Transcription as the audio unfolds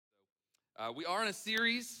We are in a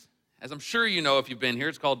series, as I'm sure you know if you've been here.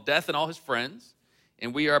 It's called Death and All His Friends.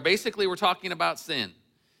 And we're talking about sin.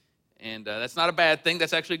 And that's not a bad thing.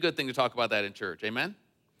 That's actually a good thing to talk about that in church. Amen?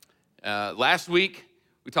 Last week,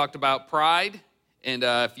 we talked about pride. And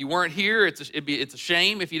if you weren't here, it's a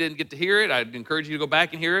shame if you didn't get to hear it. I'd encourage you to go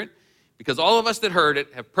back and hear it. Because all of us that heard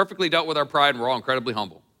it have perfectly dealt with our pride, and we're all incredibly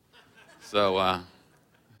humble. So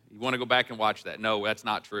you want to go back and watch that. No, that's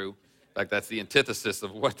not true. In fact, that's the antithesis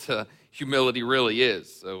of what humility really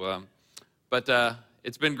is. So, but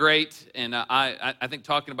it's been great, and I think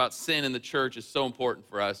talking about sin in the church is so important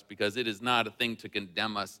for us because it is not a thing to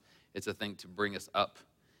condemn us. It's a thing to bring us up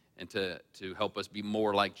and to help us be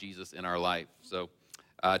more like Jesus in our life. So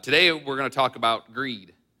today we're going to talk about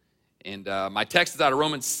greed, and my text is out of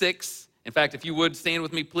Romans 6. In fact, if you would stand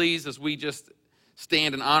with me, please, as we just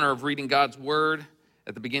stand in honor of reading God's word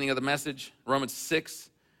at the beginning of the message. Romans 6.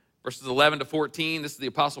 Verses 11 to 14, this is the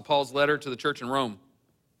Apostle Paul's letter to the church in Rome.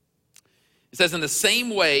 It says, "In the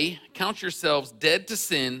same way, count yourselves dead to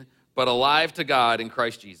sin, but alive to God in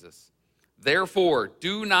Christ Jesus. Therefore,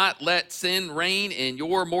 do not let sin reign in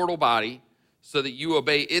your mortal body, so that you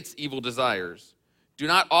obey its evil desires. Do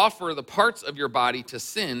not offer the parts of your body to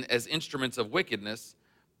sin as instruments of wickedness,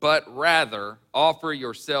 but rather offer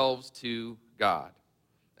yourselves to God,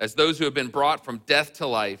 as those who have been brought from death to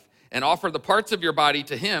life, and offer the parts of your body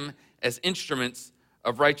to him as instruments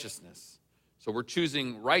of righteousness." So we're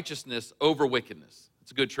choosing righteousness over wickedness.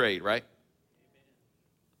 It's a good trade, right?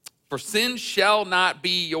 "For sin shall not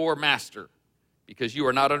be your master, because you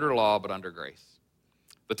are not under law, but under grace."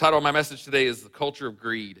 The title of my message today is The Culture of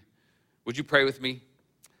Greed. Would you pray with me?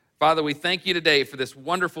 Father, we thank you today for this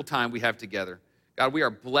wonderful time we have together. God, we are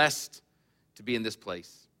blessed to be in this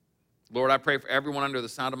place. Lord, I pray for everyone under the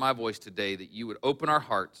sound of my voice today that you would open our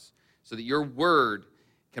hearts so that your word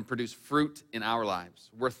can produce fruit in our lives.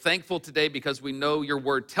 We're thankful today because we know your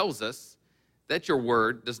word tells us that your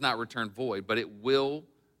word does not return void, but it will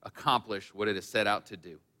accomplish what it is set out to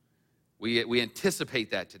do. We anticipate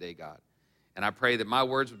that today, God. And I pray that my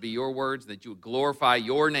words would be your words, and that you would glorify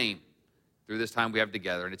your name through this time we have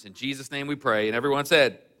together. And it's in Jesus' name we pray. And everyone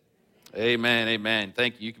said, amen, amen.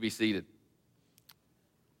 Thank you. You can be seated.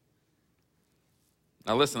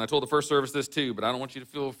 Now listen, I told the first service this too, but I don't want you to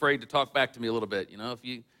feel afraid to talk back to me a little bit. You know, if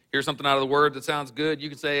you hear something out of the word that sounds good, you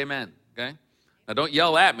can say amen, okay? Now don't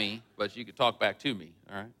yell at me, but you can talk back to me,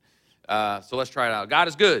 all right? So let's try it out. God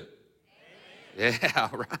is good. Amen. Yeah,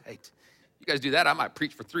 right. You guys do that, I might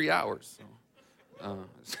preach for 3 hours.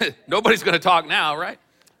 So, nobody's going to talk now, right?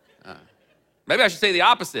 Maybe I should say the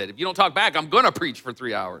opposite. If you don't talk back, I'm going to preach for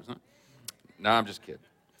 3 hours. Huh? No, I'm just kidding.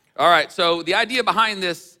 All right, so the idea behind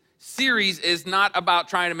this series is not about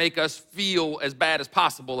trying to make us feel as bad as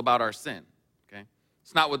possible about our sin, okay?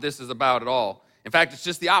 It's not what this is about at all. In fact, it's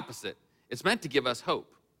just the opposite. It's meant to give us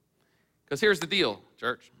hope. Because here's the deal,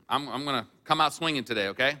 church. I'm going to come out swinging today,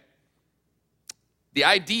 okay? The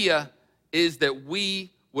idea is that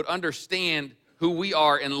we would understand who we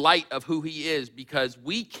are in light of who he is, because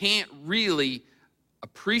we can't really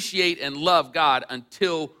appreciate and love God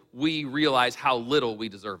until we realize how little we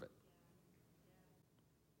deserve it.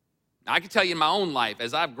 Now, I can tell you in my own life,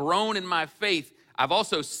 as I've grown in my faith, I've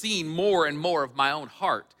also seen more and more of my own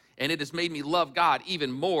heart, and it has made me love God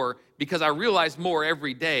even more because I realize more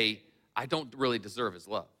every day I don't really deserve his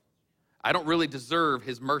love. I don't really deserve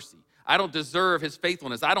his mercy. I don't deserve his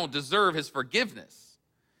faithfulness. I don't deserve his forgiveness.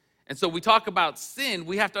 And so we talk about sin,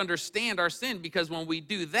 we have to understand our sin, because when we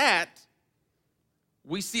do that,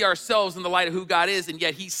 we see ourselves in the light of who God is, and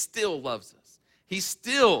yet he still loves us. He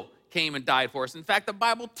still came and died for us. In fact, the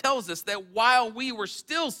Bible tells us that while we were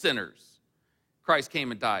still sinners, Christ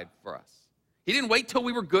came and died for us. He didn't wait till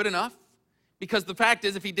we were good enough, because the fact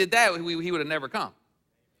is, if he did that, he would have never come.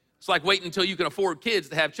 It's like waiting until you can afford kids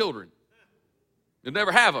to have children. You'll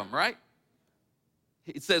never have them, right?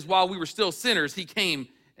 It says while we were still sinners, he came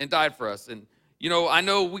and died for us. And, you know, I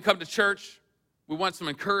know we come to church, we want some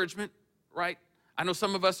encouragement, right? I know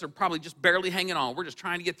some of us are probably just barely hanging on. We're just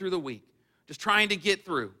trying to get through the week, just trying to get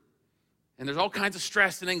through. And there's all kinds of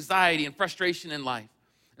stress and anxiety and frustration in life.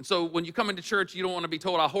 And so when you come into church, you don't want to be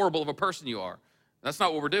told how horrible of a person you are. That's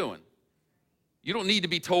not what we're doing. You don't need to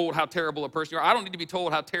be told how terrible a person you are. I don't need to be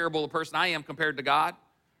told how terrible a person I am compared to God,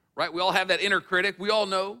 right? We all have that inner critic. We all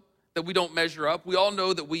know that we don't measure up. We all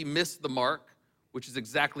know that we miss the mark, which is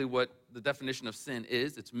exactly what the definition of sin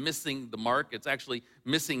is. It's missing the mark. It's actually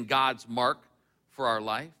missing God's mark for our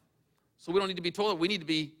life. So we don't need to be told that. We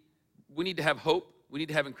need to have hope. We need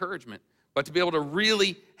to have encouragement. But to be able to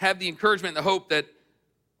really have the encouragement and the hope that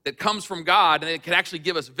comes from God and it can actually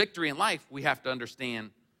give us victory in life, we have to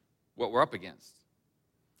understand what we're up against.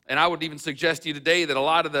 And I would even suggest to you today that a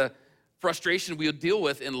lot of the frustration we'll deal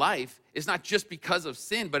with in life is not just because of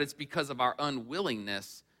sin, but it's because of our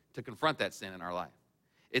unwillingness to confront that sin in our life.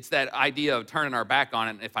 It's that idea of turning our back on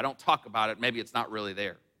it, and if I don't talk about it, maybe it's not really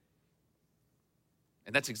there.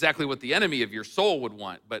 And that's exactly what the enemy of your soul would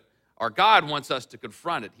want. But our God wants us to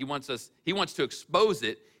confront it. He wants to expose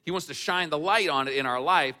it. He wants to shine the light on it in our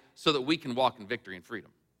life so that we can walk in victory and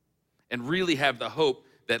freedom and really have the hope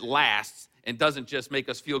that lasts and doesn't just make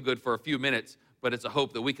us feel good for a few minutes, but it's a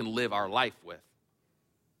hope that we can live our life with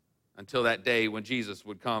until that day when Jesus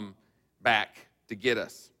would come back to get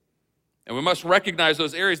us. And we must recognize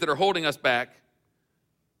those areas that are holding us back,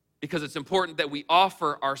 because it's important that we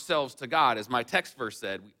offer ourselves to God. As my text verse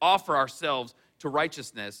said, we offer ourselves to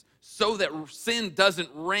righteousness so that sin doesn't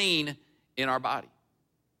reign in our body.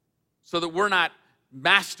 So that we're not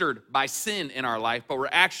mastered by sin in our life, but we're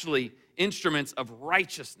actually instruments of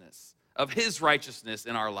righteousness, of His righteousness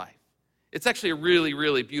in our life. It's actually a really,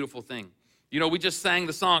 really beautiful thing. You know, we just sang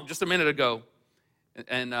the song just a minute ago,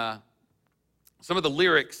 and some of the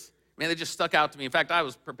lyrics, man, they just stuck out to me. In fact, I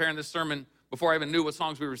was preparing this sermon before I even knew what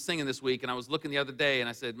songs we were singing this week, and I was looking the other day, and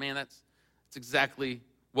I said, man, that's exactly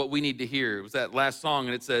what we need to hear. It was that last song,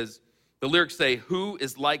 and it says, the lyrics say, who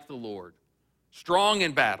is like the Lord, strong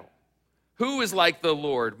in battle? Who is like the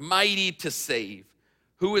Lord, mighty to save?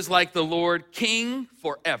 Who is like the Lord, King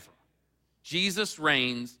forever? Jesus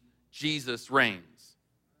reigns, Jesus reigns.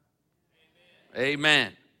 Amen.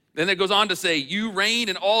 Amen. Then it goes on to say, you reign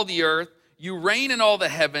in all the earth, you reign in all the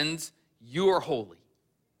heavens, you are holy.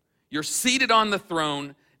 You're seated on the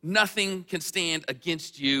throne, nothing can stand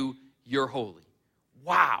against you, you're holy.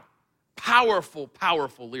 Wow. Powerful,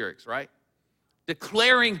 powerful lyrics, right?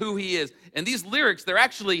 Declaring who He is. And these lyrics,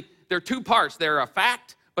 they're two parts. They're a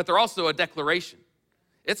fact, but they're also a declaration.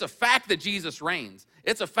 It's a fact that Jesus reigns.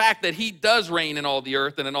 It's a fact that He does reign in all the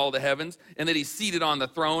earth and in all the heavens, and that He's seated on the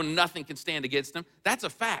throne. Nothing can stand against Him. That's a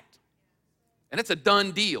fact. And it's a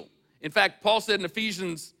done deal. In fact, Paul said in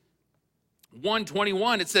Ephesians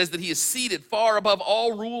 1:21, it says that He is seated far above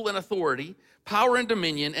all rule and authority, power and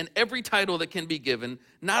dominion, and every title that can be given,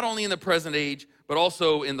 not only in the present age, but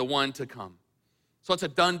also in the one to come. So it's a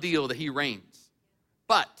done deal that He reigns.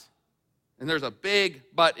 But, and there's a big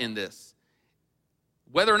but in this,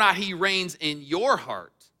 whether or not He reigns in your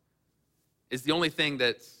heart is the only thing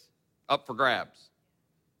that's up for grabs.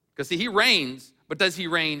 Because see, He reigns, but does He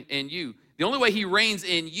reign in you? The only way He reigns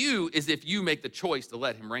in you is if you make the choice to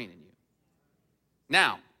let Him reign in you.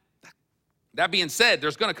 Now, that being said,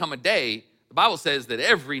 there's going to come a day, the Bible says that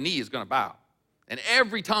every knee is going to bow and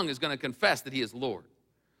every tongue is going to confess that He is Lord.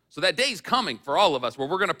 So that day's coming for all of us where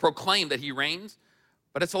we're going to proclaim that He reigns,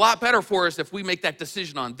 but it's a lot better for us if we make that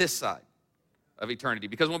decision on this side of eternity,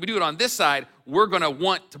 because when we do it on this side, we're going to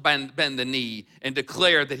want to bend the knee and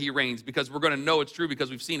declare that He reigns, because we're going to know it's true because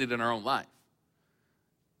we've seen it in our own life.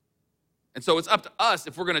 And so it's up to us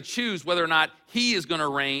if we're going to choose whether or not He is going to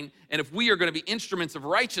reign and if we are going to be instruments of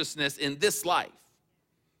righteousness in this life.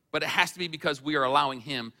 But it has to be because we are allowing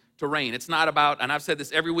Him to reign. It's not about, and I've said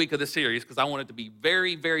this every week of this series because I want it to be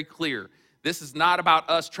very, very clear. This is not about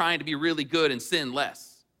us trying to be really good and sin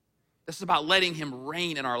less. This is about letting Him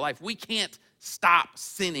reign in our life. We can't stop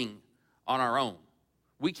sinning on our own.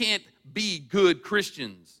 We can't be good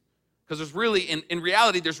Christians because there's really, in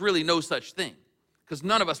reality, there's really no such thing, because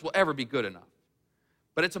none of us will ever be good enough.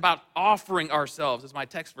 But it's about offering ourselves, as my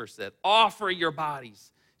text verse said, offer your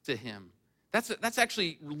bodies to Him. That's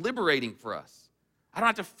actually liberating for us. I don't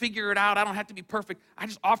have to figure it out. I don't have to be perfect. I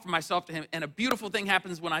just offer myself to Him. And a beautiful thing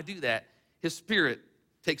happens when I do that. His Spirit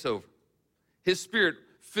takes over. His Spirit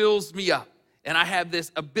fills me up. And I have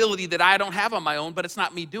this ability that I don't have on my own, but it's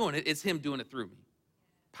not me doing it. It's Him doing it through me.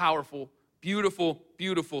 Powerful, beautiful,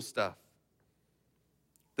 beautiful stuff.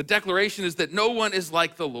 The declaration is that no one is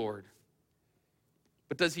like the Lord.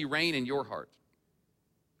 But does He reign in your heart?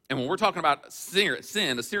 And when we're talking about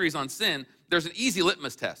sin, a series on sin, there's an easy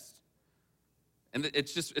litmus test. And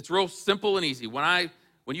it's real simple and easy. When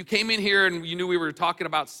you came in here and you knew we were talking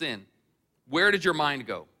about sin, where did your mind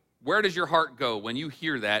go? Where does your heart go when you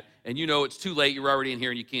hear that and you know it's too late, you're already in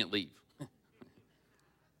here and you can't leave?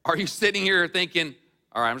 Are you sitting here thinking,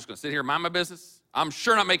 all right, I'm just going to sit here and mind my business? I'm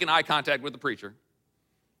sure not making eye contact with the preacher.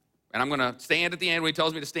 And I'm going to stand at the end when he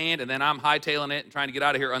tells me to stand, and then I'm hightailing it and trying to get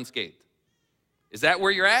out of here unscathed. Is that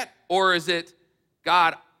where you're at? Or is it,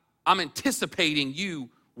 God, I'm anticipating you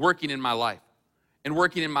working in my life and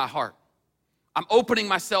working in my heart. I'm opening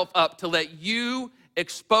myself up to let you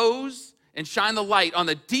expose and shine the light on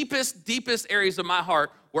the deepest, deepest areas of my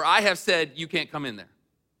heart where I have said you can't come in there.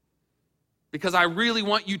 Because I really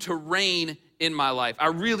want you to reign in my life. I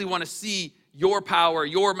really want to see your power,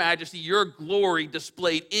 your majesty, your glory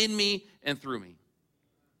displayed in me and through me.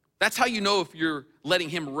 That's how you know if you're letting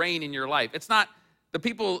him reign in your life. It's not the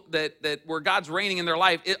people that where God's reigning in their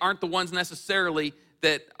life, it aren't the ones necessarily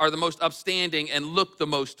that are the most upstanding and look the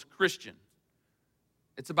most Christian.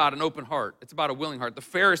 It's about an open heart. It's about a willing heart. The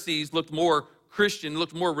Pharisees looked more Christian,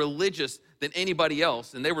 looked more religious than anybody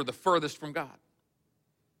else, and they were the furthest from God.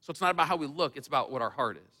 So it's not about how we look, it's about what our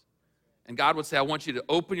heart is. And God would say, I want you to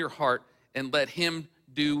open your heart and let him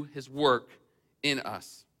do his work in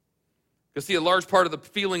us. Because see, a large part of the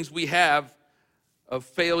feelings we have of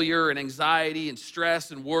failure and anxiety and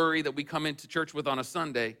stress and worry that we come into church with on a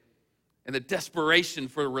Sunday, and the desperation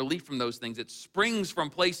for relief from those things, it springs from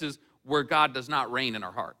places where God does not reign in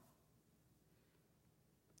our heart.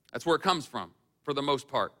 That's where it comes from, for the most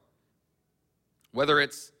part. Whether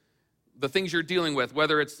it's the things you're dealing with,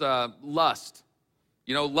 whether it's lust.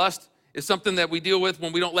 You know, lust is something that we deal with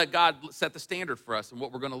when we don't let God set the standard for us and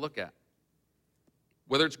what we're going to look at.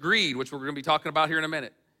 Whether it's greed, which we're going to be talking about here in a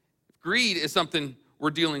minute. Greed is something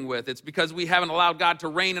we're dealing with. It's because we haven't allowed God to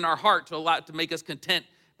reign in our heart to make us content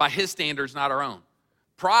by his standards, not our own.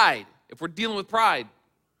 Pride, if we're dealing with pride,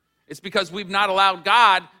 it's because we've not allowed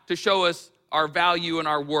God to show us our value and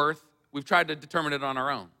our worth. We've tried to determine it on our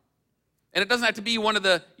own. And it doesn't have to be one of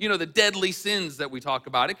the, the deadly sins that we talk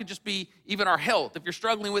about. It could just be even our health. If you're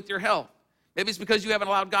struggling with your health, maybe it's because you haven't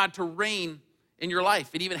allowed God to reign in your life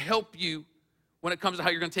and even help you when it comes to how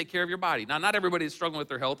you're going to take care of your body. Now, not everybody that's struggling with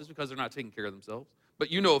their health is because they're not taking care of themselves. But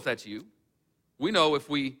you know if that's you. We know if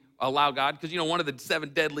we allow God, because, one of the 7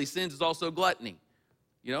 deadly sins is also gluttony.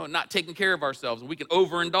 Not taking care of ourselves. And we can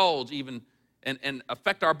overindulge even and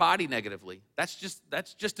affect our body negatively. That's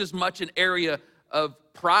just as much an area of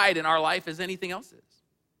pride in our life as anything else is.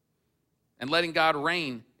 And letting God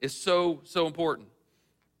reign is so, so important.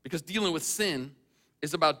 Because dealing with sin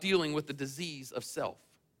is about dealing with the disease of self.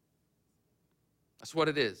 That's what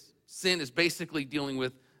it is. Sin is basically dealing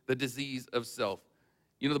with the disease of self.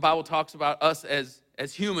 The Bible talks about us as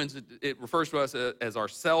humans. It refers to us as our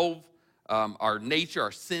self, our nature,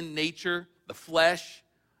 our sin nature, the flesh,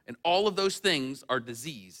 and all of those things are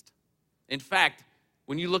diseased. In fact,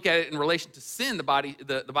 when you look at it in relation to sin, the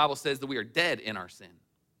Bible says that we are dead in our sin.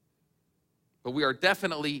 But we are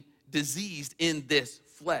definitely diseased in this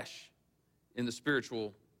flesh, in the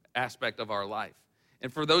spiritual aspect of our life.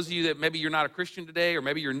 And for those of you that maybe you're not a Christian today, or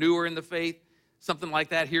maybe you're newer in the faith, something like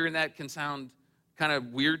that, hearing that can sound kind of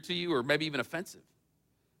weird to you or maybe even offensive.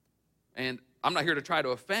 And I'm not here to try to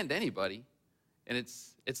offend anybody. And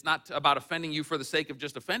it's not about offending you for the sake of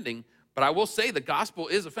just offending, but I will say the gospel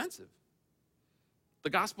is offensive. The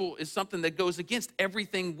gospel is something that goes against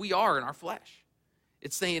everything we are in our flesh.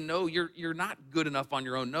 It's saying, no, you're not good enough on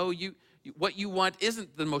your own. No, what you want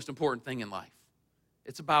isn't the most important thing in life.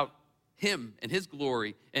 It's about him and his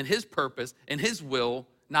glory and his purpose and his will,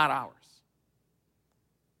 not ours.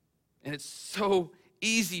 And it's so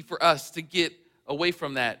easy for us to get away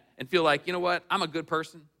from that and feel like, you know what, I'm a good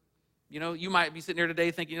person. You might be sitting here today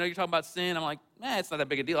thinking, you're talking about sin. I'm like, it's not that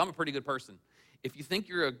big a deal. I'm a pretty good person. If you think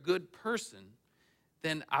you're a good person,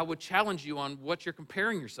 then I would challenge you on what you're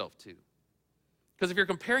comparing yourself to. Because if you're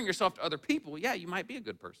comparing yourself to other people, you might be a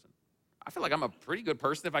good person. I feel like I'm a pretty good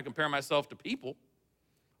person if I compare myself to people.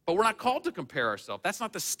 But we're not called to compare ourselves. That's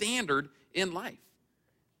not the standard in life.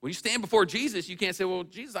 When you stand before Jesus, you can't say, well,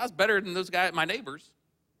 Jesus, I was better than those guys, my neighbors.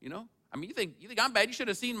 You think I'm bad, you should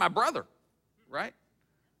have seen my brother, right?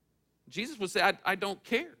 Jesus would say, I don't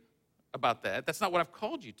care about that. That's not what I've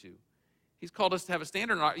called you to. He's called us to have a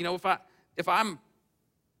standard.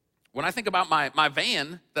 When I think about my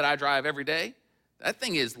van that I drive every day, that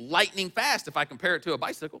thing is lightning fast if I compare it to a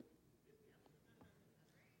bicycle.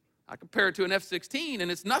 I compare it to an F-16 and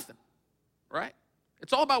it's nothing, right?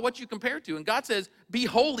 It's all about what you compare it to. And God says, be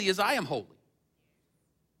holy as I am holy.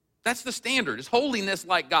 That's the standard, is holiness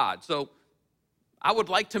like God. So I would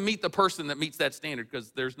like to meet the person that meets that standard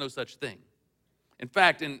because there's no such thing. In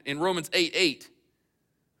fact, in Romans 8:8,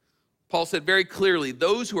 Paul said very clearly,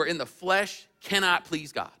 those who are in the flesh cannot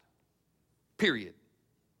please God, period.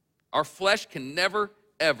 Our flesh can never,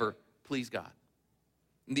 ever please God.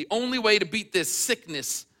 And the only way to beat this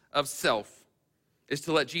sickness of self is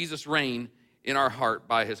to let Jesus reign in our heart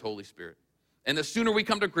by his Holy Spirit. And the sooner we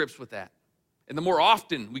come to grips with that, and the more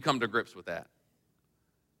often we come to grips with that,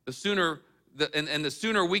 the sooner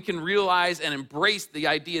we can realize and embrace the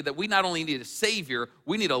idea that we not only need a Savior,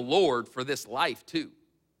 we need a Lord for this life too.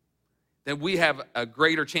 Then we have a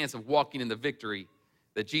greater chance of walking in the victory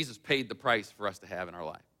that Jesus paid the price for us to have in our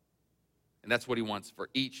life. And that's what he wants for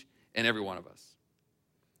each and every one of us.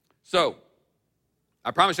 So,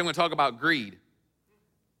 I promise you I'm going to talk about greed.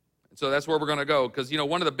 And so that's where we're going to go, because,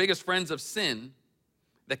 one of the biggest friends of sin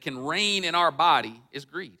that can reign in our body is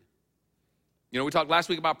greed. We talked last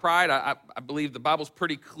week about pride. I believe the Bible's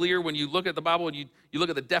pretty clear when you look at the Bible and you look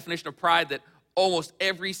at the definition of pride, that almost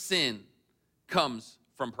every sin comes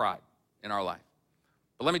from pride in our life.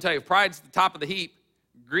 But let me tell you, if pride's the top of the heap,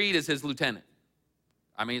 greed is his lieutenant.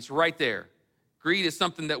 I mean, it's right there. Greed is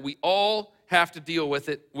something that we all have to deal with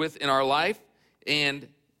in our life, and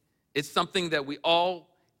it's something that we all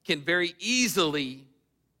can very easily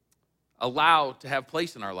allow to have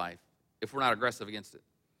place in our life if we're not aggressive against it.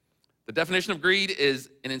 The definition of greed is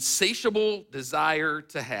an insatiable desire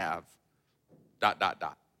to have ...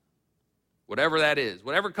 Whatever that is,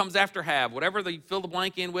 whatever comes after have, whatever you fill the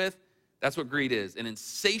blank in with, that's what greed is, an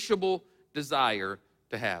insatiable desire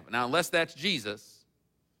to have. Now, unless that's Jesus,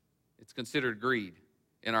 it's considered greed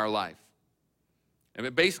in our life.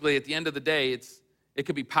 And basically, at the end of the day, it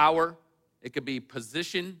could be power, it could be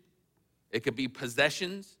position, it could be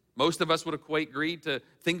possessions. Most of us would equate greed to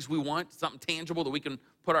things we want, something tangible that we can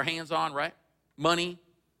put our hands on, right? Money,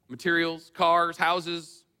 materials, cars,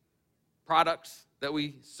 houses, products that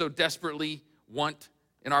we so desperately want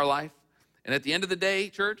in our life. And at the end of the day,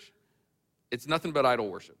 church, it's nothing but idol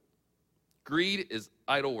worship. Greed is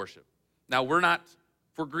idol worship. Now,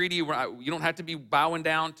 for greedy, you don't have to be bowing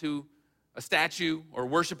down to a statue or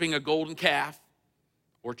worshiping a golden calf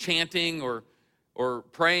or chanting or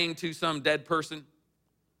praying to some dead person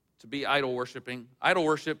to be idol worshiping. Idol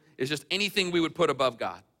worship is just anything we would put above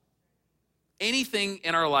God. Anything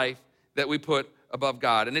in our life that we put above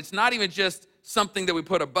God. And it's not even just something that we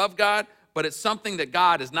put above God, but it's something that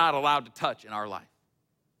God is not allowed to touch in our life.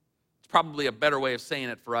 It's probably a better way of saying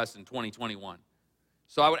it for us in 2021.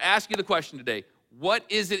 So I would ask you the question today, what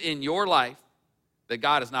is it in your life that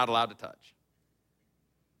God is not allowed to touch?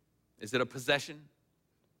 Is it a possession?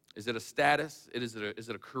 Is it a status? Is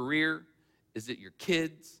it a career? Is it your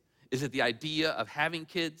kids? Is it the idea of having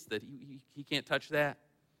kids that he can't touch that?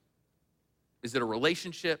 Is it a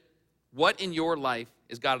relationship? What in your life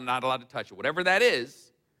is God not allowed to touch? Whatever that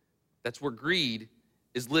is, that's where greed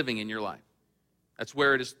is living in your life. That's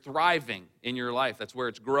where it is thriving in your life. That's where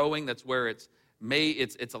it's growing. That's where it's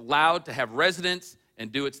allowed to have residence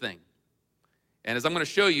and do its thing. And as I'm going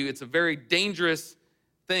to show you, it's a very dangerous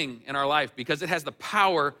thing in our life because it has the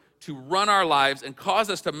power to run our lives and cause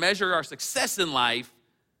us to measure our success in life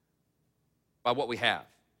by what we have.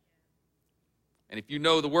 And if you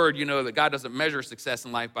know the word, you know that God doesn't measure success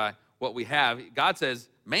in life by what we have. God says,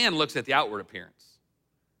 man looks at the outward appearance.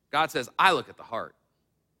 God says, I look at the heart.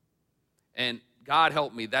 And God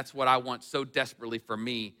help me, that's what I want so desperately for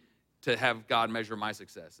me, to have God measure my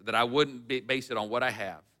success, that I wouldn't base it on what I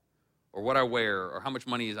have or what I wear or how much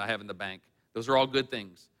money I have in the bank. Those are all good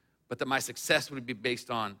things. But that my success would be based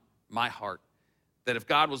on my heart. That if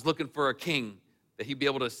God was looking for a king, that he'd be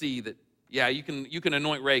able to see that, yeah, you can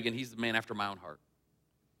anoint Reagan. He's the man after my own heart.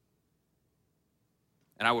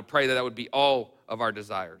 And I would pray that would be all of our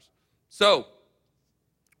desires. So,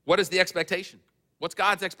 what is the expectation? What's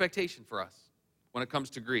God's expectation for us when it comes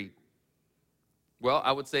to greed? Well,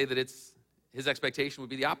 I would say that his expectation would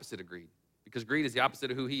be the opposite of greed, because greed is the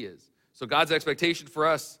opposite of who he is. So God's expectation for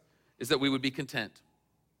us is that we would be content.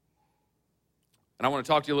 And I want to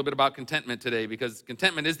talk to you a little bit about contentment today, because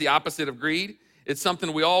contentment is the opposite of greed. It's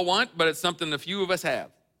something we all want, but it's something a few of us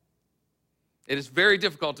have. It is very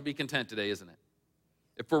difficult to be content today, isn't it?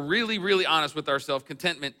 If we're really, really honest with ourselves,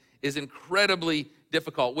 contentment is incredibly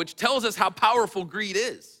difficult, which tells us how powerful greed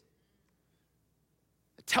is.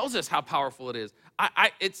 It tells us how powerful it is.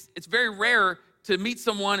 It's very rare to meet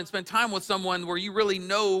someone and spend time with someone where you really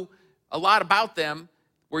know a lot about them,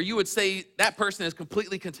 where you would say that person is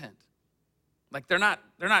completely content. Like they're not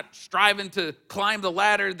striving to climb the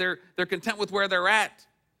ladder. They're content with where they're at.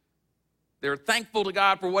 They're thankful to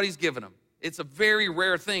God for what he's given them. It's a very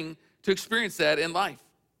rare thing to experience that in life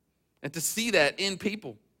and to see that in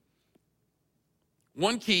people.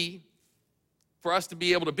 One key for us to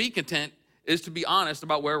be able to be content is to be honest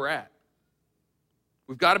about where we're at.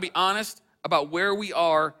 We've got to be honest about where we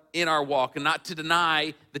are in our walk and not to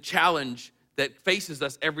deny the challenge that faces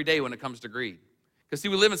us every day when it comes to greed. Because see,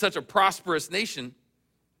 we live in such a prosperous nation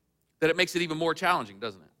that it makes it even more challenging,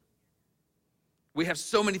 doesn't it? We have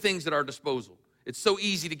so many things at our disposal. It's so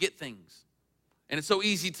easy to get things. And it's so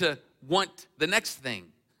easy to want the next thing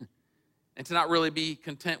and to not really be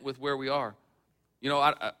content with where we are. You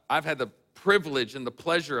know, I've had the privilege and the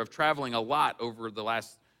pleasure of traveling a lot over the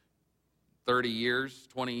last 30 years,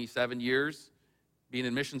 27 years, being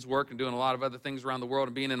in missions work and doing a lot of other things around the world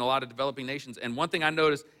and being in a lot of developing nations. And one thing I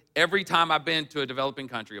noticed every time I've been to a developing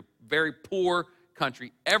country, a very poor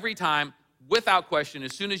country, every time without question,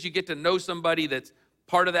 as soon as you get to know somebody that's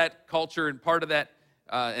part of that culture and part of that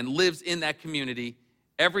and lives in that community,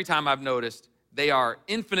 every time I've noticed, they are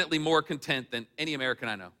infinitely more content than any American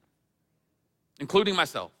I know, including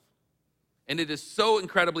myself. And it is so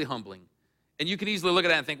incredibly humbling. And you can easily look at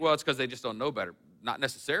that and think, well, it's because they just don't know better. Not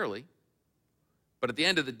necessarily. But at the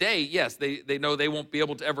end of the day, yes, they know they won't be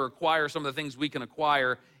able to ever acquire some of the things we can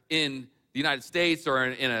acquire in the United States or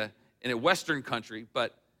in a Western country,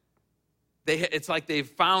 but it's like they've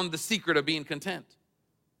found the secret of being content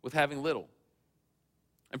with having little.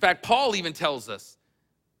 In fact, Paul even tells us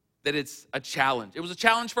that it's a challenge. It was a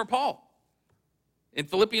challenge for Paul. In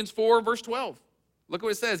Philippians 4, verse 12, look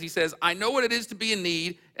what it says. He says, I know what it is to be in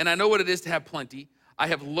need, and I know what it is to have plenty. I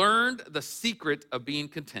have learned the secret of being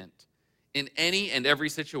content in any and every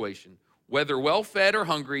situation, whether well-fed or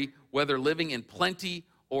hungry, whether living in plenty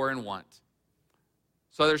or in want.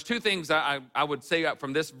 So there's two things I would say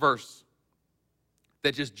from this verse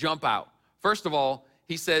that just jump out. First of all,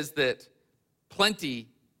 he says that plenty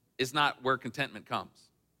is not where contentment comes.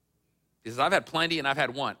 He says, I've had plenty and I've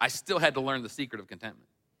had want. I still had to learn the secret of contentment.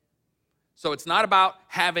 So it's not about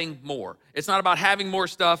having more. It's not about having more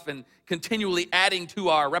stuff and continually adding to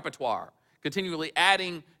our repertoire, continually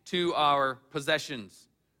adding to our possessions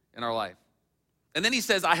in our life. And then he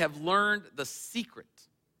says, I have learned the secret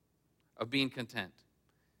of being content.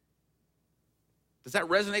 Does that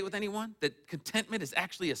resonate with anyone? That contentment is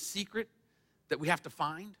actually a secret that we have to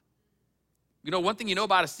find? You know, one thing you know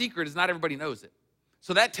about a secret is not everybody knows it.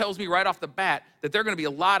 So that tells me right off the bat that there are going to be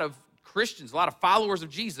a lot of Christians, a lot of followers of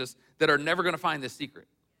Jesus that are never going to find this secret.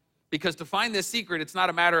 Because to find this secret, it's not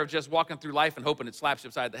a matter of just walking through life and hoping it slaps you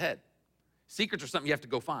upside the head. Secrets are something you have to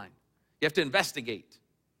go find. You have to investigate.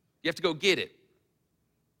 You have to go get it.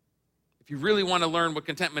 If you really want to learn what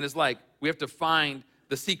contentment is like, we have to find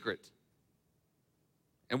the secret.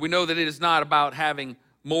 And we know that it is not about having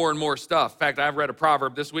more and more stuff. In fact, I've read a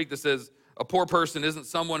proverb this week that says, a poor person isn't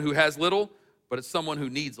someone who has little, but it's someone who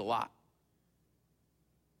needs a lot.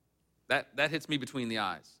 That hits me between the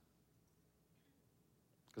eyes.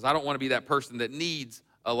 Because I don't want to be that person that needs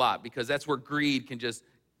a lot, because that's where greed can just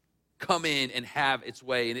come in and have its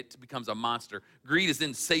way, and it becomes a monster. Greed is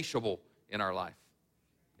insatiable in our life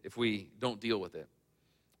if we don't deal with it.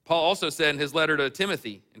 Paul also said in his letter to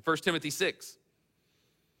Timothy, in 1 Timothy 6,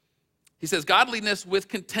 he says, godliness with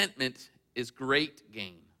contentment is great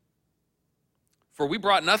gain. For we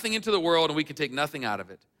brought nothing into the world, and we can take nothing out of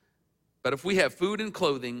it. But if we have food and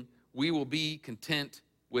clothing, we will be content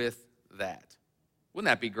with that. Wouldn't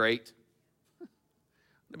that be great?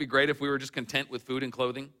 Wouldn't it be great if we were just content with food and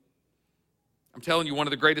clothing? I'm telling you, one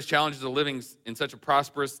of the greatest challenges of living in such a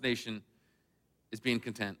prosperous nation is being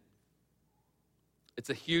content. It's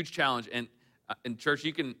a huge challenge. And in church,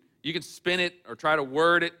 you can spin it or try to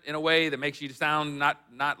word it in a way that makes you sound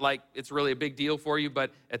not like it's really a big deal for you,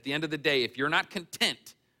 but at the end of the day, if you're not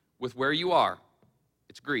content with where you are,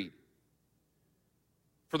 it's greed.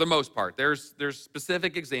 For the most part. There's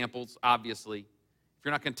specific examples, obviously. If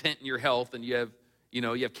you're not content in your health and you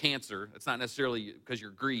have cancer, it's not necessarily because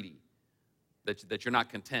you're greedy that you're not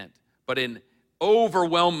content. But in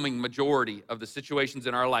overwhelming majority of the situations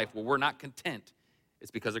in our life where we're not content,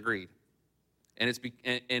 it's because of greed.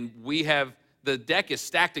 And we have, the deck is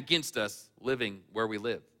stacked against us living where we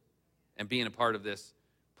live and being a part of this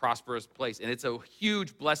prosperous place. And it's a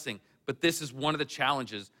huge blessing, but this is one of the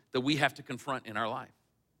challenges that we have to confront in our life.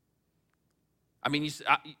 I mean,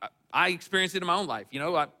 I experienced it in my own life. You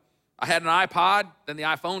know, I had an iPod, then the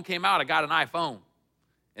iPhone came out, I got an iPhone.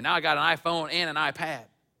 And now I got an iPhone and an iPad.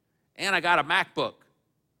 And I got a MacBook.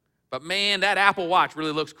 But man, that Apple Watch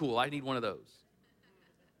really looks cool. I need one of those.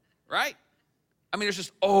 Right? I mean, there's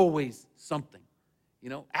just always something. You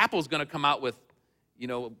know, Apple's going to come out with,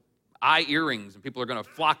 eye earrings, and people are going to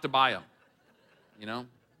flock to buy them. You know,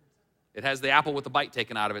 it has the apple with the bite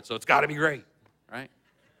taken out of it, so it's got to be great, right?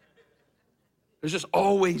 There's just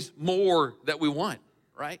always more that we want,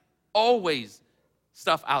 right? Always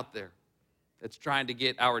stuff out there that's trying to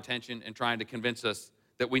get our attention and trying to convince us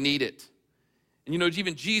that we need it. And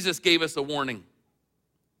even Jesus gave us a warning.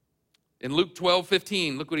 In Luke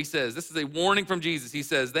 12:15, look what he says. This is a warning from Jesus. He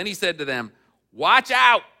says, then he said to them, watch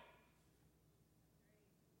out.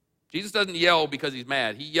 Jesus doesn't yell because he's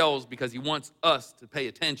mad. He yells because he wants us to pay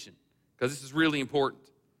attention, because this is really important.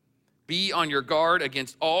 Be on your guard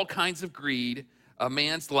against all kinds of greed. A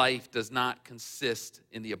man's life does not consist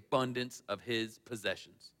in the abundance of his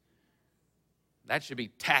possessions. That should be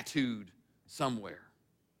tattooed somewhere.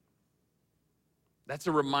 That's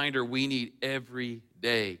a reminder we need every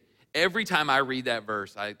day. Every time I read that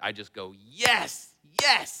verse, I just go, yes,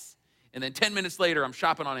 yes. And then 10 minutes later, I'm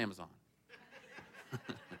shopping on Amazon.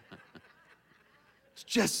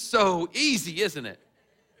 just so easy, isn't it?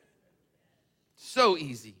 So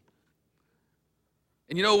easy.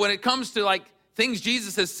 And you know, when it comes to like things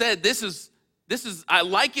Jesus has said, this is I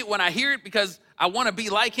like it when I hear it because I want to be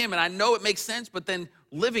like him and I know it makes sense, but then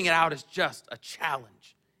living it out is just a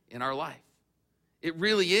challenge in our life. It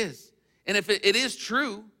really is. And if it is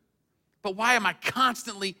true, but why am I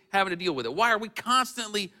constantly having to deal with it? Why are we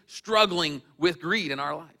constantly struggling with greed in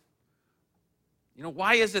our life? You know,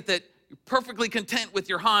 why is it that you're perfectly content with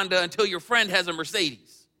your Honda until your friend has a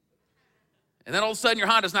Mercedes? And then all of a sudden your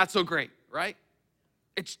Honda's not so great, right?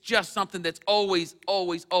 It's just something that's always,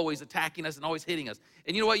 always, always attacking us and always hitting us.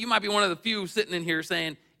 And you know what? You might be one of the few sitting in here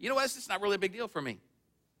saying, you know what? It's just not really a big deal for me.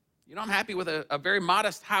 You know, I'm happy with a very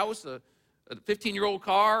modest house, a 15-year-old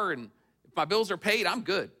car, and if my bills are paid, I'm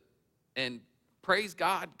good. And praise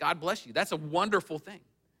God, God bless you. That's a wonderful thing.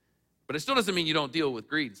 But it still doesn't mean you don't deal with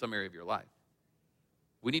greed in some area of your life.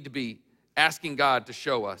 We need to be asking God to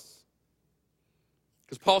show us.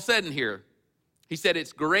 Because Paul said in here, he said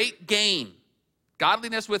it's great gain.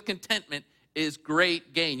 Godliness with contentment is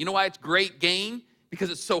great gain. You know why it's great gain? Because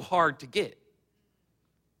it's so hard to get.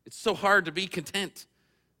 It's so hard to be content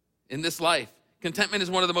in this life. Contentment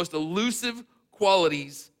is one of the most elusive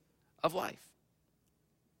qualities of life.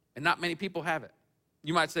 And not many people have it.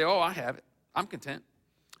 You might say, oh, I have it. I'm content.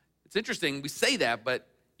 It's interesting, we say that, but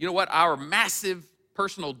you know what? Our massive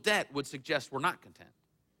personal debt would suggest we're not content.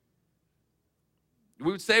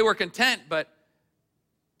 We would say we're content, but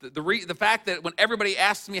the fact that when everybody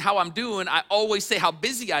asks me how I'm doing, I always say how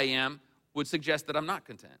busy I am would suggest that I'm not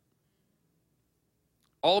content.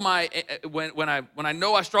 When I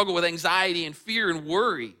know I struggle with anxiety and fear and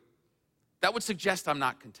worry, that would suggest I'm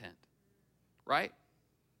not content, right?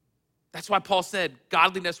 That's why Paul said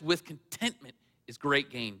godliness with contentment is great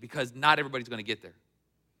gain, because not everybody's going to get there.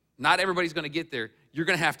 Not everybody's going to get there. You're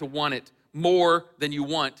going to have to want it more than you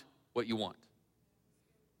want what you want.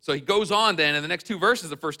 So he goes on then in the next two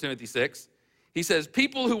verses of 1 Timothy 6. He says,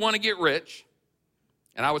 people who want to get rich,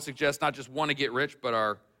 and I would suggest not just want to get rich, but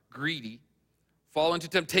are greedy, fall into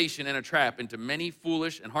temptation and a trap, into many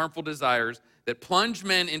foolish and harmful desires that plunge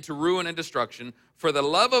men into ruin and destruction. For the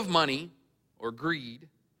love of money, or greed,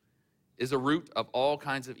 is a root of all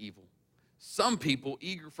kinds of evil. Some people,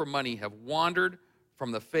 eager for money, have wandered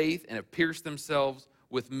from the faith and have pierced themselves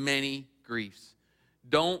with many griefs.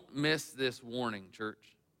 Don't miss this warning,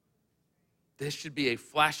 church. This should be a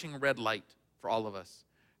flashing red light for all of us.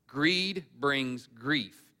 Greed brings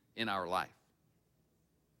grief in our life.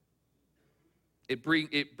 It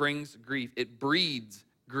brings grief. It breeds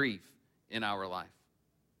grief in our life.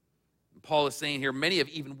 And Paul is saying here, many have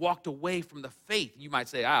even walked away from the faith. You might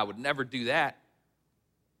say, I would never do that.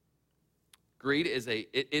 Greed is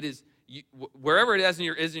wherever it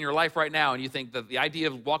is in your life right now, and you think that the idea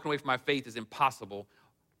of walking away from my faith is impossible,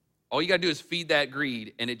 all you got to do is feed that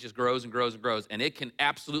greed, and it just grows and grows and grows. And it can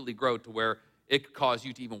absolutely grow to where it could cause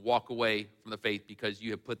you to even walk away from the faith because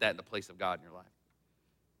you have put that in the place of God in your life.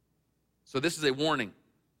 So this is a warning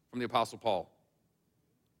from the Apostle Paul.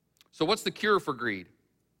 So what's the cure for greed?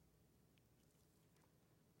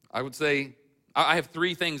 I would say, I have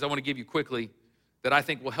three things I want to give you quickly that I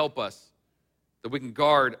think will help us, that we can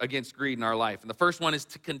guard against greed in our life. And the first one is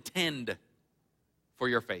to contend for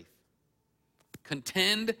your faith.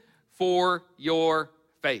 Contend for your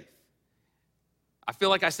faith. I feel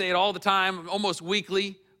like I say it all the time, almost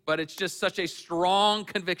weekly, but it's just such a strong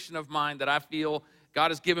conviction of mine that I feel God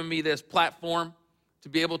has given me this platform to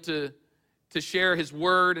be able to share his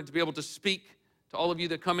word and to be able to speak to all of you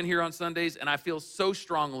that come in here on Sundays. And I feel so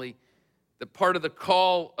strongly that part of the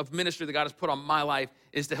call of ministry that God has put on my life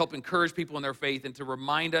is to help encourage people in their faith and to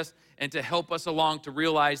remind us and to help us along to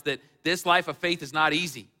realize that this life of faith is not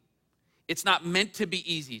easy. It's not meant to be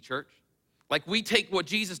easy, church. Like, we take what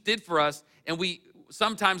Jesus did for us, and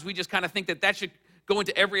sometimes we just kind of think that should go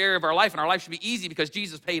into every area of our life, and our life should be easy because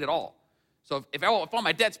Jesus paid it all. So if all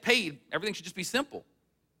my debt's paid, everything should just be simple.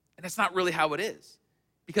 And that's not really how it is.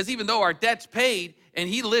 Because even though our debt's paid, and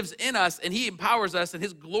he lives in us, and he empowers us, and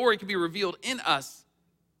his glory can be revealed in us,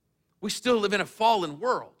 we still live in a fallen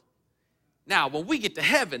world. Now, when we get to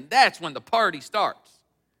heaven, that's when the party starts.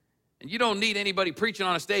 And you don't need anybody preaching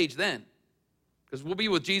on a stage then, because we'll be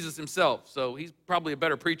with Jesus himself, so he's probably a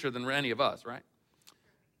better preacher than any of us, right?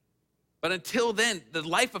 But until then, the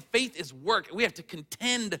life of faith is work. We have to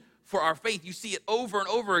contend for our faith. You see it over and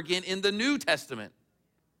over again in the New Testament,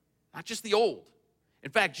 not just the Old.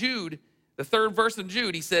 In fact, Jude, the third verse in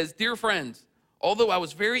Jude, he says, "Dear friends, although I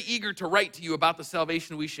was very eager to write to you about the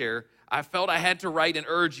salvation we share, I felt I had to write and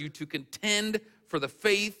urge you to contend for the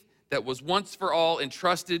faith that was once for all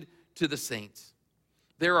entrusted to the saints."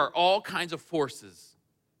 There are all kinds of forces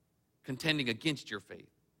contending against your faith.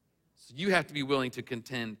 So you have to be willing to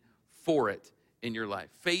contend for it in your life.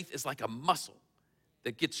 Faith is like a muscle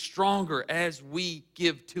that gets stronger as we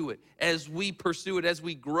give to it. As we pursue it, as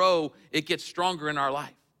we grow, it gets stronger in our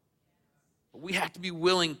life. But we have to be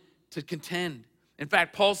willing to contend. In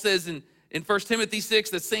fact, Paul says in 1 Timothy 6,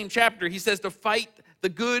 the same chapter, he says to fight the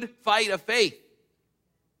good fight of faith.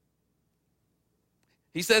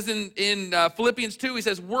 He says in Philippians 2, he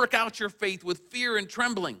says, work out your faith with fear and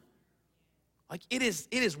trembling. Like it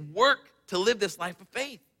is work to live this life of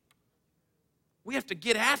faith. We have to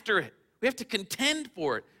get after it. We have to contend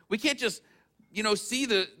for it. We can't just, see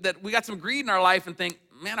that we got some greed in our life and think,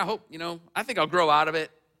 man, I think I'll grow out of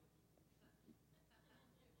it.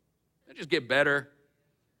 It'll just get better.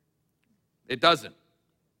 It doesn't.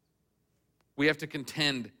 We have to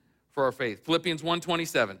contend for our faith. Philippians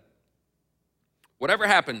 1:27. Whatever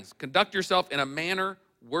happens, conduct yourself in a manner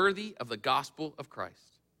worthy of the gospel of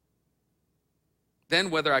Christ.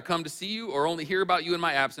 Then, whether I come to see you or only hear about you in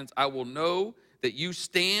my absence, I will know that you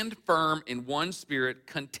stand firm in one spirit,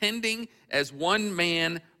 contending as one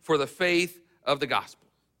man for the faith of the gospel.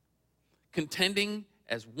 Contending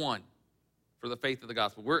as one for the faith of the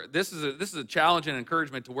gospel. This is a challenge and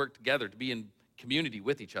encouragement to work together, to be in community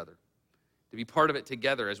with each other, to be part of it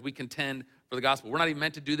together as we contend for the gospel. We're not even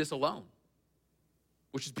meant to do this alone,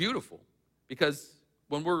 which is beautiful, because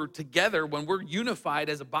when we're together, when we're unified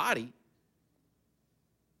as a body,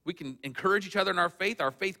 we can encourage each other in our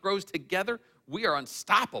faith grows together, we are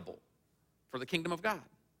unstoppable for the kingdom of God.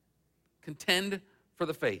 Contend for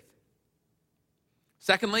the faith.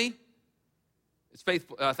 Secondly, it's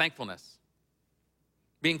thankfulness.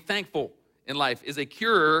 Being thankful in life is a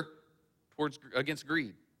cure against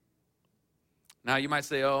greed. Now, you might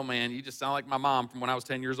say, oh, man, you just sound like my mom from when I was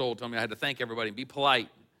 10 years old, told me I had to thank everybody and be polite,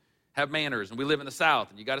 have manners, and we live in the South,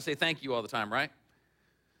 and you got to say thank you all the time, right?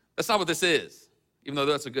 That's not what this is, even though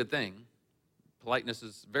that's a good thing. Politeness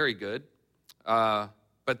is very good.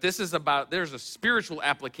 But this is there's a spiritual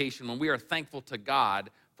application when we are thankful to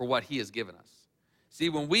God for what he has given us. See,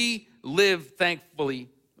 when we live thankfully,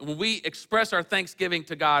 when we express our thanksgiving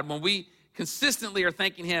to God, when we consistently are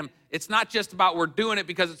thanking him, it's not just about we're doing it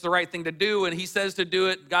because it's the right thing to do and he says to do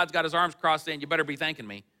it, God's got his arms crossed saying, you better be thanking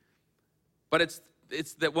me. But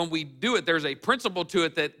it's that when we do it, there's a principle to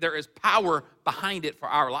it that there is power behind it for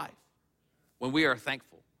our life. When we are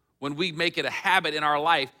thankful, when we make it a habit in our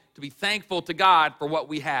life to be thankful to God for what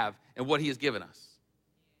we have and what he has given us.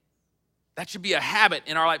 That should be a habit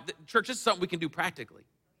in our life. Church, this is something we can do practically.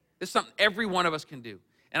 This is something every one of us can do.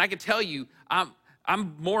 And I can tell you,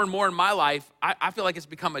 I'm more and more in my life, I feel like it's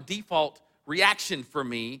become a default reaction for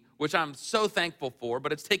me, which I'm so thankful for,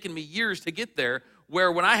 but it's taken me years to get there,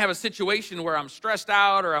 where when I have a situation where I'm stressed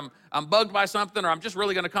out or I'm bugged by something or I'm just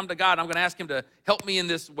really going to come to God, I'm going to ask him to help me in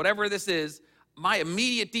this, whatever this is, my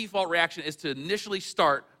immediate default reaction is to initially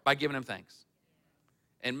start by giving him thanks.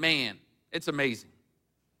 And man, it's amazing.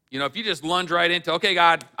 If you just lunge right into, okay,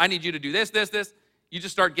 God, I need you to do this, you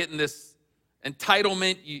just start getting this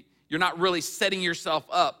entitlement. You're not really setting yourself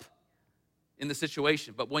up in the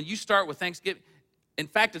situation. But when you start with thanksgiving, in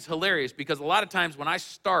fact, it's hilarious because a lot of times when I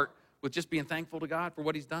start with just being thankful to God for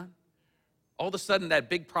what he's done, all of a sudden that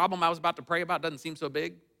big problem I was about to pray about doesn't seem so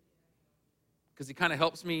big, because he kind of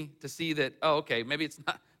helps me to see that, oh, okay, maybe it's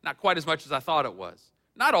not quite as much as I thought it was.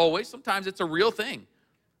 Not always. Sometimes it's a real thing.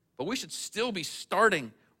 But we should still be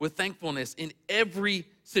starting with thankfulness in every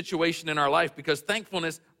situation in our life, because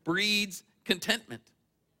thankfulness breeds contentment.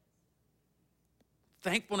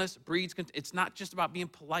 Thankfulness breeds contentment. It's not just about being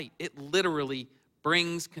polite. It literally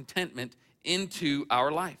brings contentment into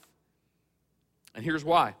our life. And here's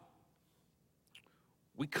why.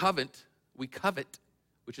 We covet,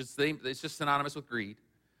 which is it's just synonymous with greed.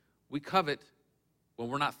 We covet when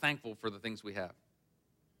we're not thankful for the things we have.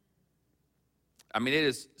 I mean, it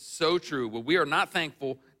is so true. When we are not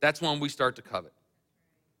thankful, that's when we start to covet.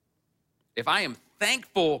 If I am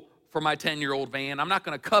thankful for my 10-year-old van, I'm not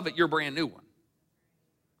going to covet your brand new one.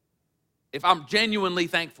 If I'm genuinely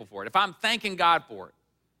thankful for it, if I'm thanking God for it,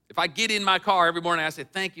 if I get in my car every morning, I say,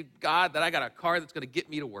 thank you, God, that I got a car that's going to get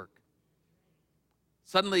me to work.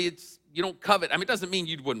 Suddenly, you don't covet. I mean, it doesn't mean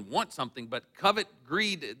you wouldn't want something, but covet,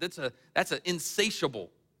 greed, that's an insatiable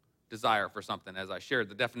desire for something, as I shared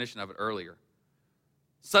the definition of it earlier.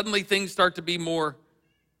 Suddenly, things start to be more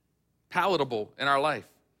palatable in our life.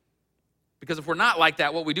 Because if we're not like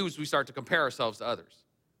that, what we do is we start to compare ourselves to others.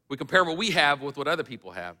 We compare what we have with what other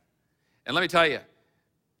people have. And let me tell you,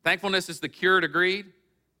 thankfulness is the cure to greed.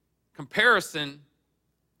 Comparison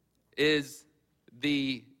is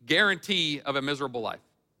the guarantee of a miserable life.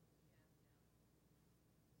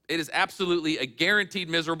 It is absolutely a guaranteed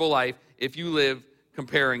miserable life if you live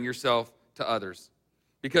comparing yourself to others.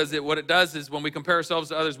 Because what it does is when we compare ourselves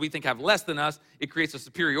to others we think have less than us, it creates a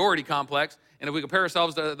superiority complex. And if we compare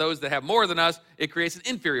ourselves to those that have more than us, it creates an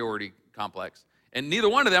inferiority complex. And neither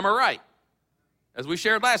one of them are right. As we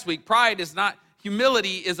shared last week,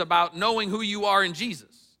 humility is about knowing who you are in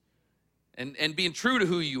Jesus and being true to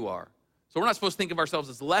who you are. So we're not supposed to think of ourselves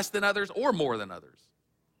as less than others or more than others.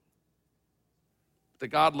 That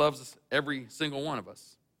God loves every single one of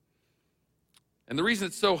us. And the reason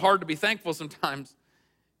it's so hard to be thankful sometimes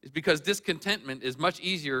is because discontentment is much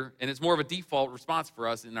easier and it's more of a default response for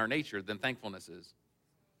us in our nature than thankfulness is.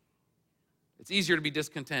 It's easier to be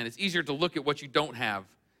discontent. It's easier to look at what you don't have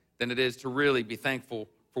than it is to really be thankful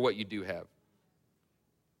for what you do have.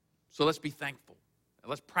 So let's be thankful. And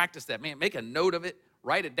let's practice that. Man, make a note of it.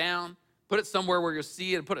 Write it down. Put it somewhere where you'll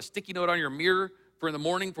see it. And put a sticky note on your mirror for in the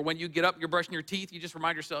morning for when you get up, you're brushing your teeth. You just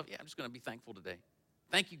remind yourself, I'm just going to be thankful today.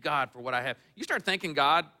 Thank you, God, for what I have. You start thanking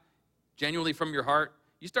God genuinely from your heart,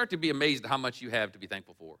 you start to be amazed at how much you have to be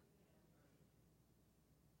thankful for.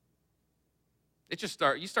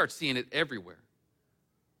 You start seeing it everywhere.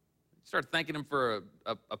 You start thanking him for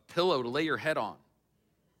a pillow to lay your head on.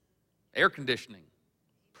 Air conditioning.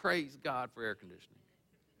 Praise God for air conditioning.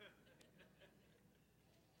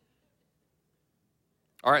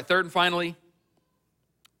 All right, third and finally,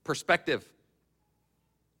 perspective.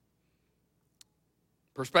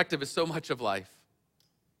 Perspective is so much of life.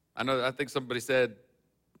 I think somebody said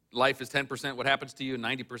life is 10% what happens to you and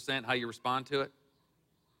 90% how you respond to it.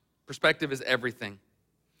 Perspective is everything.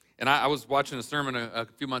 And I was watching a sermon a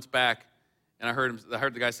few months back, and I heard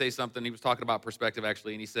the guy say something. He was talking about perspective,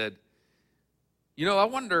 actually, and he said, I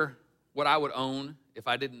wonder what I would own if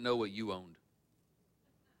I didn't know what you owned.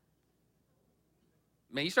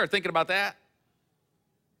 Man, you start thinking about that.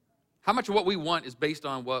 How much of what we want is based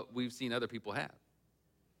on what we've seen other people have?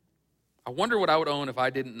 I wonder what I would own if I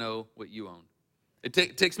didn't know what you owned.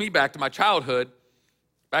 It takes me back to my childhood,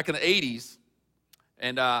 back in the 80s,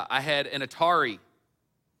 and I had an Atari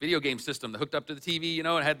video game system that hooked up to the TV,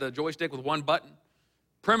 and had the joystick with one button.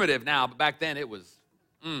 Primitive now, but back then it was,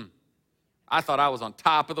 I thought I was on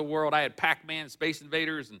top of the world. I had Pac-Man and Space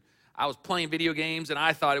Invaders, and I was playing video games, and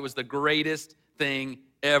I thought it was the greatest thing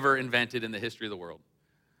ever invented in the history of the world.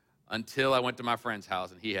 Until I went to my friend's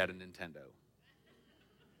house, and he had a Nintendo.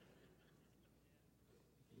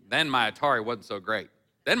 Then my Atari wasn't so great.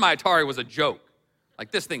 Then my Atari was a joke.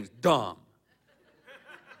 Like, this thing's dumb.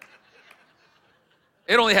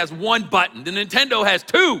 It only has one button. The Nintendo has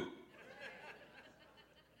two.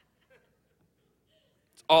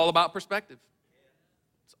 It's all about perspective.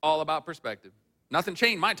 It's all about perspective. Nothing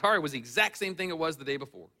changed. My Atari was the exact same thing it was the day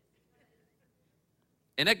before.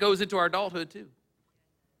 And that goes into our adulthood, too.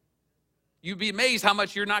 You'd be amazed how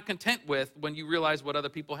much you're not content with when you realize what other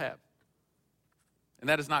people have. And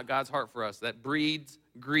that is not God's heart for us. That breeds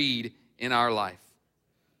greed in our life.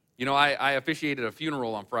 I officiated a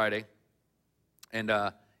funeral on Friday. And,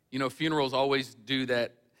 funerals always do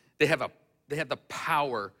that. They have the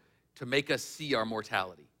power to make us see our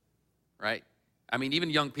mortality, right? I mean, even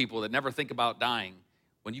young people that never think about dying,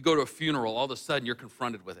 when you go to a funeral, all of a sudden you're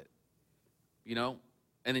confronted with it,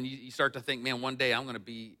 And then you start to think, man, one day I'm going to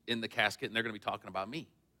be in the casket and they're going to be talking about me,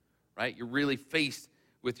 right? You're really faced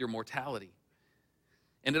with your mortality.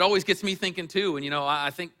 And it always gets me thinking too, and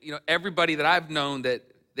I think everybody that I've known that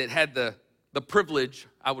had the privilege,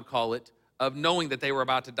 I would call it, of knowing that they were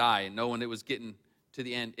about to die and knowing it was getting to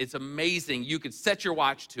the end. It's amazing. You could set your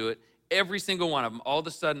watch to it. Every single one of them, all of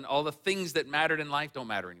a sudden, all the things that mattered in life don't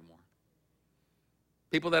matter anymore.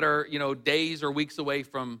 People that are, days or weeks away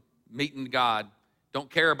from meeting God don't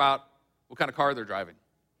care about what kind of car they're driving.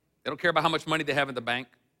 They don't care about how much money they have in the bank.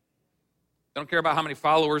 They don't care about how many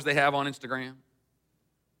followers they have on Instagram.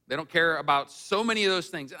 They don't care about so many of those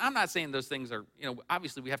things. And I'm not saying those things are,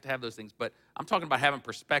 obviously we have to have those things, but I'm talking about having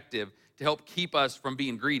perspective to help keep us from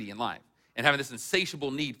being greedy in life and having this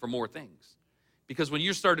insatiable need for more things. Because when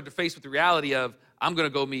you're started to face with the reality of, I'm going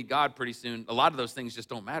to go meet God pretty soon, a lot of those things just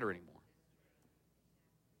don't matter anymore.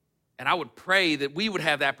 And I would pray that we would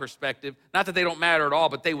have that perspective, not that they don't matter at all,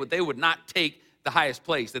 but they would not take the highest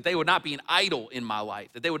place, that they would not be an idol in my life,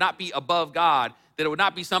 that they would not be above God, that it would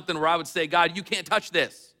not be something where I would say, God, you can't touch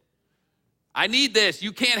this. I need this.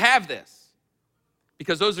 You can't have this.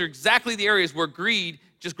 Because those are exactly the areas where greed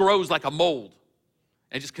just grows like a mold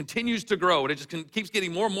and just continues to grow. And it just keeps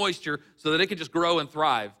getting more moisture so that it can just grow and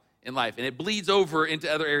thrive in life. And it bleeds over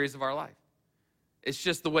into other areas of our life. It's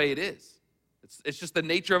just the way it is. It's just the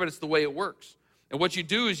nature of it. It's the way it works. And what you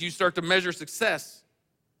do is you start to measure success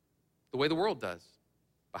the way the world does,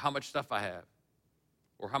 by how much stuff I have,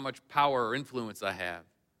 or how much power or influence I have,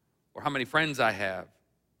 or how many friends I have.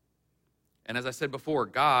 And as I said before,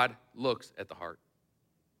 God looks at the heart.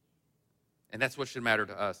 And that's what should matter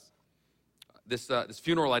to us. This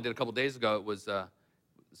funeral I did a couple days ago, it was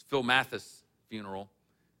Phil Mathis' funeral.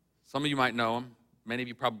 Some of you might know him. Many of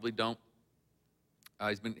you probably don't.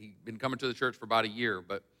 He's been coming to the church for about a year,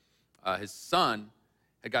 but his son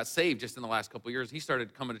had got saved just in the last couple of years. He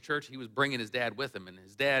started coming to church. He was bringing his dad with him, and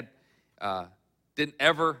his dad didn't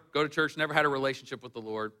ever go to church, never had a relationship with the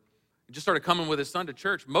Lord. He just started coming with his son to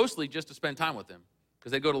church, mostly just to spend time with him,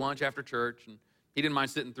 because they'd go to lunch after church, and he didn't mind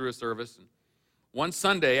sitting through a service. And one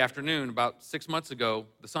Sunday afternoon, about 6 months ago,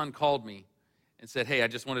 the son called me and said, "Hey, I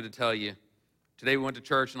just wanted to tell you, today we went to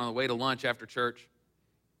church, and on the way to lunch after church,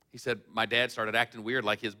 he said, my dad started acting weird,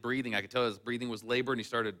 like his breathing. I could tell his breathing was labored, and he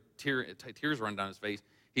started tears running down his face.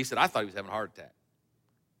 He said, I thought he was having a heart attack.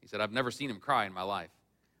 He said, I've never seen him cry in my life.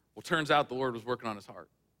 Well, turns out the Lord was working on his heart.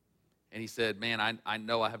 And he said, man, I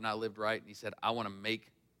know I have not lived right. And he said, I want to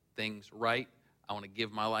make things right. I want to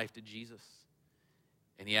give my life to Jesus.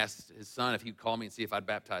 And he asked his son if he'd call me and see if I'd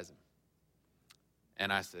baptize him.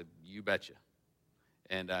 And I said, you betcha.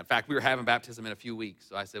 And in fact, we were having baptism in a few weeks.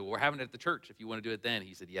 So I said, well, we're having it at the church if you want to do it then.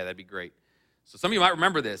 He said, yeah, that'd be great. So some of you might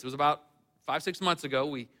remember this. It was about 5-6 months ago.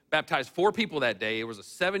 We baptized 4 people that day. It was a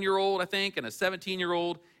 7-year-old, I think, and a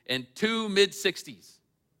 17-year-old, and 2 mid-60s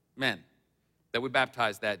men that we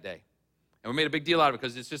baptized that day. And we made a big deal out of it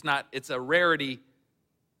because it's just not, it's a rarity.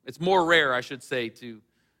 It's more rare, I should say, to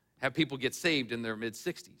have people get saved in their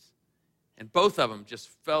mid-60s. And both of them just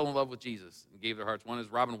fell in love with Jesus and gave their hearts. One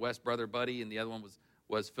is Robin West, brother Buddy, and the other one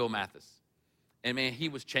was Phil Mathis. And man, he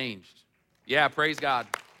was changed. Yeah, praise God.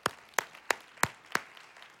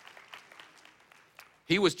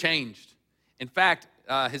 He was changed. In fact,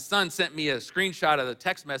 his son sent me a screenshot of the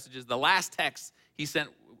text messages, the last text he sent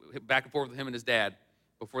back and forth with him and his dad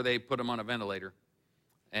before they put him on a ventilator.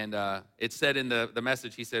 And it said in the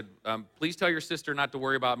message, he said, please tell your sister not to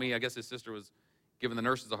worry about me. I guess his sister was giving the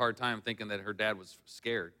nurses a hard time thinking that her dad was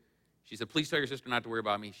scared. She said, please tell your sister not to worry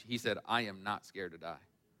about me. He said, I am not scared to die.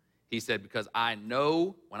 He said, because I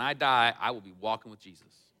know when I die, I will be walking with Jesus.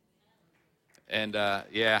 And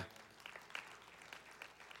yeah.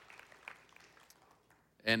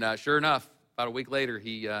 And sure enough, about a week later,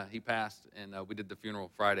 he passed, and we did the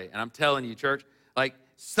funeral Friday. And I'm telling you, church, like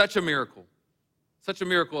such a miracle. Such a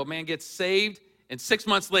miracle. A man gets saved, and 6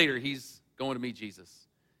 months later, he's going to meet Jesus.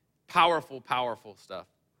 Powerful, powerful stuff.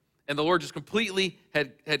 And the Lord just completely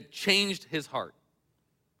had changed his heart.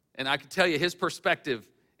 And I can tell you, his perspective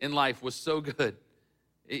in life was so good.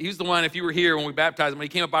 He's the one, if you were here when we baptized him, when he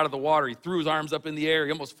came up out of the water, he threw his arms up in the air.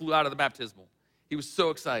 He almost flew out of the baptismal. He was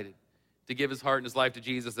so excited to give his heart and his life to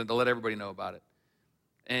Jesus and to let everybody know about it.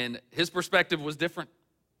 And his perspective was different.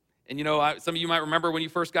 And you know, some of you might remember when you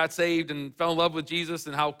first got saved and fell in love with Jesus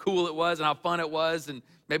and how cool it was and how fun it was. And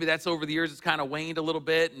maybe that's over the years, it's kind of waned a little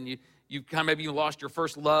bit, and you kind of maybe you lost your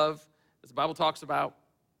first love, as the Bible talks about.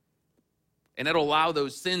 And it'll allow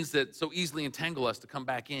those sins that so easily entangle us to come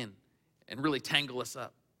back in and really tangle us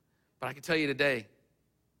up. But I can tell you today,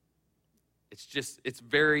 it's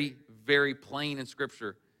very, very plain in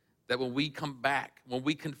Scripture that when we come back, when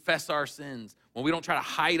we confess our sins, when we don't try to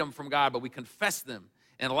hide them from God, but we confess them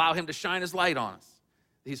and allow him to shine his light on us,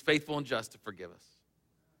 he's faithful and just to forgive us.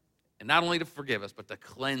 And not only to forgive us, but to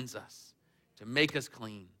cleanse us, to make us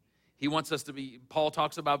clean. He wants us to be, Paul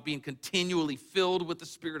talks about being continually filled with the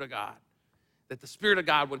Spirit of God, that the Spirit of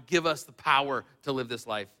God would give us the power to live this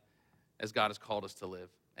life as God has called us to live.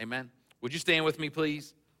 Amen? Would you stand with me,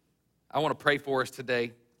 please? I want to pray for us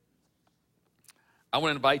today. I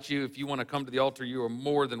want to invite you, if you want to come to the altar, you are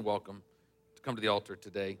more than welcome to come to the altar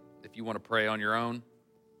today. If you want to pray on your own.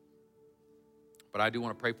 But I do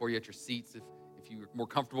want to pray for you at your seats if you're more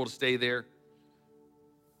comfortable to stay there.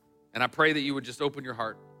 And I pray that you would just open your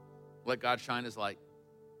heart. Let God shine his light.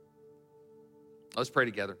 Let's pray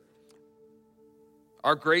together.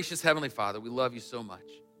 Our gracious Heavenly Father, we love you so much.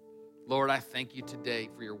 Lord, I thank you today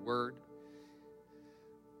for your word.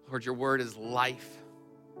 Lord, your word is life.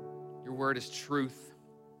 Your word is truth.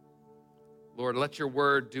 Lord, let your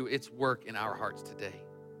word do its work in our hearts today.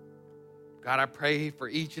 God, I pray for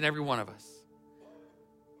each and every one of us.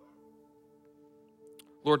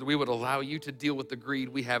 Lord, we would allow you to deal with the greed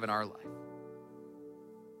we have in our life.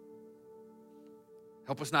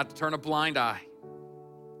 Help us not to turn a blind eye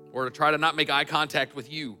or to try to not make eye contact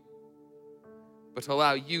with you, but to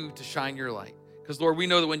allow you to shine your light. Because, Lord, we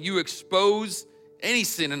know that when you expose any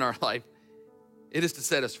sin in our life, it is to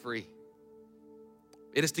set us free.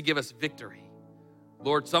 It is to give us victory.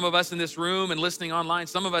 Lord, some of us in this room and listening online,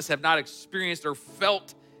 some of us have not experienced or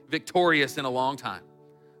felt victorious in a long time.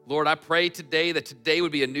 Lord, I pray today that today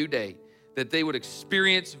would be a new day, that they would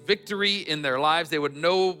experience victory in their lives. They would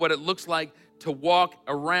know what it looks like to walk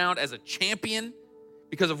around as a champion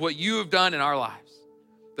because of what you have done in our lives.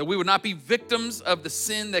 That we would not be victims of the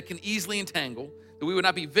sin that can easily entangle, that we would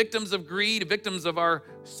not be victims of greed, victims of our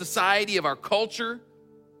society, of our culture,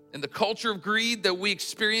 and the culture of greed that we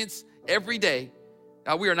experience every day.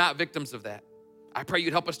 God, we are not victims of that. I pray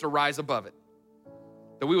you'd help us to rise above it,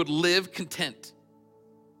 that we would live content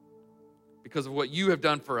because of what you have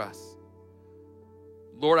done for us.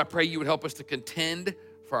 Lord, I pray you would help us to contend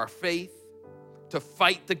for our faith, to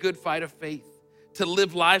fight the good fight of faith, to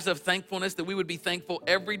live lives of thankfulness, that we would be thankful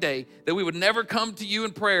every day, that we would never come to you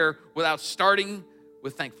in prayer without starting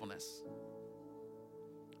with thankfulness.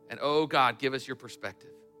 And oh God, give us your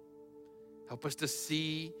perspective. Help us to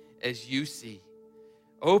see as you see.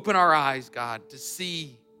 Open our eyes, God, to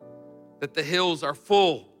see that the hills are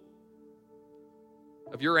full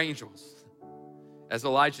of your angels, as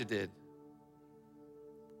Elijah did.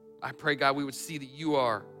 I pray, God, we would see that you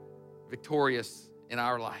are victorious in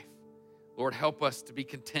our life. Lord, help us to be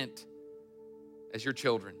content as your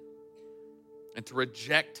children and to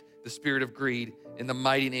reject the spirit of greed in the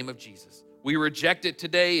mighty name of Jesus. We reject it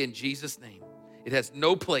today in Jesus' name. It has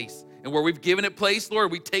no place. And where we've given it place, Lord,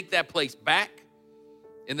 we take that place back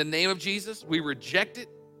in the name of Jesus. We reject it.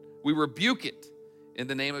 We rebuke it in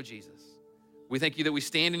the name of Jesus. We thank you that we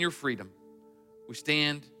stand in your freedom. We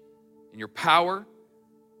stand in your power.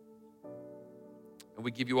 And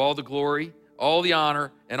we give you all the glory, all the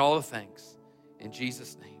honor, and all the thanks in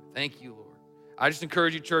Jesus' name. Thank you, Lord. I just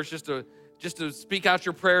encourage you, church, just to speak out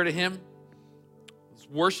your prayer to him. Let's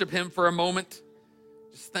worship him for a moment.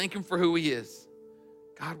 Just thank him for who he is.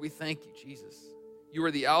 God, we thank you, Jesus. You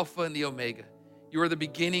are the Alpha and the Omega. You are the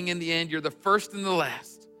beginning and the end. You're the first and the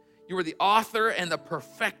last. You are the author and the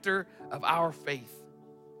perfecter of our faith.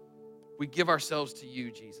 We give ourselves to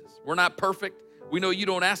you, Jesus. We're not perfect. We know you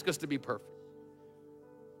don't ask us to be perfect.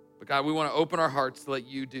 But God, we want to open our hearts to let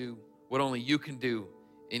you do what only you can do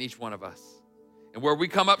in each one of us. And where we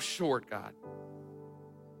come up short, God,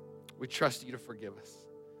 we trust you to forgive us.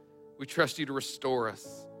 We trust you to restore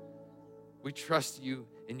us. We trust you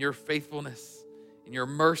in your faithfulness, in your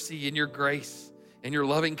mercy, in your grace, in your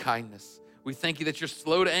loving kindness. We thank you that you're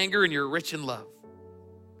slow to anger and you're rich in love.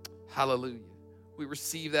 Hallelujah. We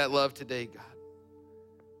receive that love today, God.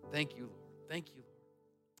 Thank you, Lord. Thank you.